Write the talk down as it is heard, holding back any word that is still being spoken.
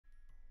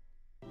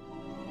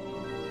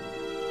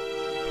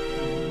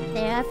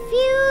There are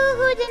few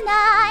who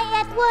deny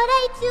at what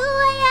I do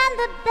I am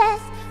the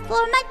best, for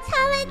my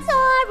talents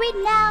are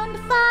renowned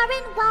far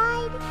and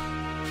wide.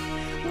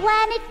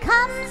 When it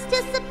comes to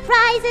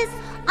surprises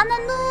on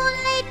the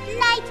moonlit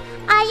night,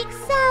 I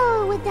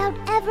excel without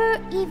ever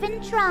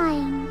even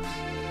trying.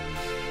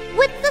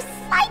 With the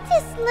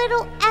slightest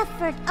little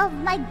effort of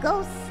my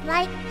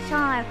ghost-like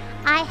charm,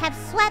 I have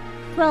swept,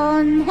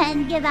 grown,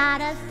 and give out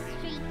a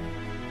streak.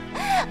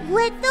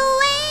 With the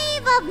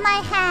wave of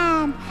my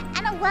hand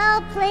and a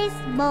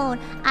well-placed moan,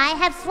 I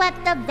have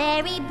swept the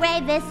very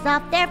bravest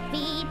off their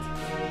feet.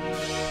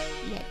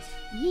 Yet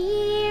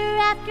year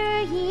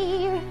after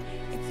year,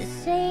 it's the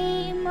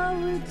same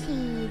old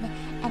routine,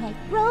 and I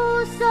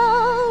grow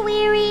so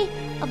weary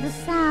of the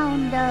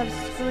sound of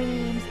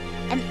screams,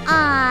 and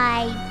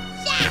I,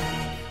 Jack,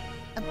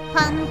 the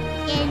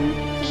Pumpkin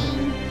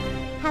King,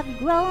 have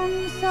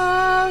grown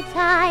so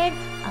tired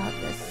of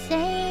the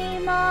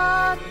same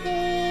old thing.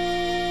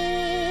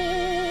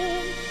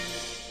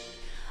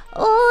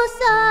 Oh,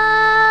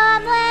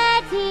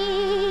 somewhere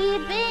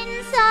deep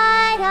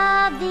inside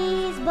of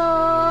these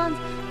bones,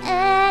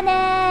 an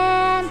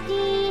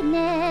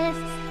emptiness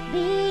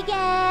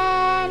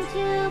began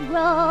to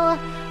grow.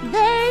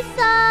 There's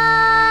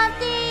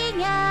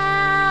something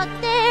out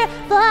there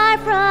far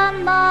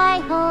from my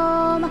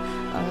home,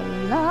 a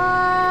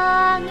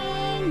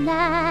longing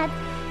that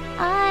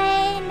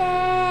I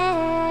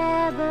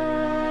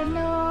never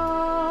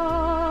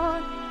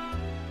known.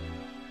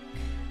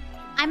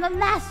 I'm a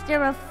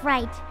master of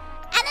fright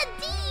and a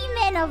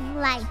demon of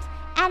light,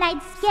 and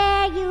I'd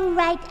scare you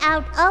right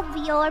out of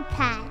your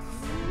past.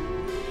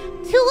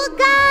 To a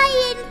guy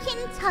in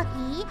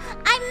Kentucky,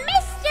 I'm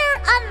Mr.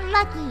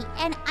 Unlucky,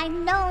 and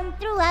I'm known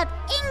throughout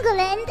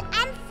England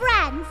and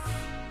France.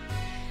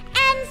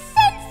 And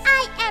since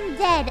I am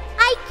dead,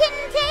 I can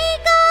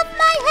take off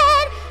my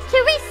head to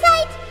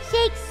recite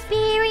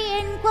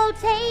Shakespearean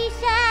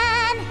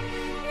quotation.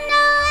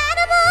 No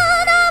animal,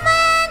 no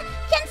man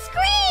can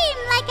scream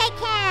like I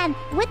can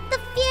with the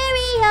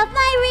fury of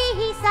my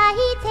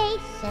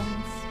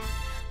recitations.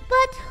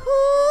 But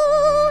who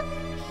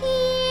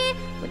here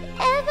would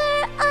ever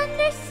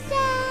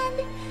understand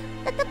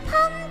that the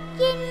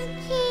Pumpkin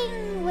King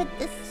with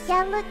the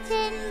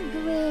skeleton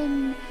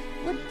grin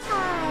would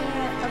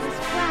tire of his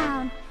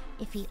crown?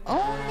 If he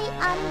only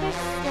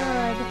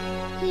understood,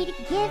 he'd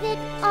give it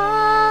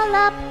all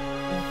up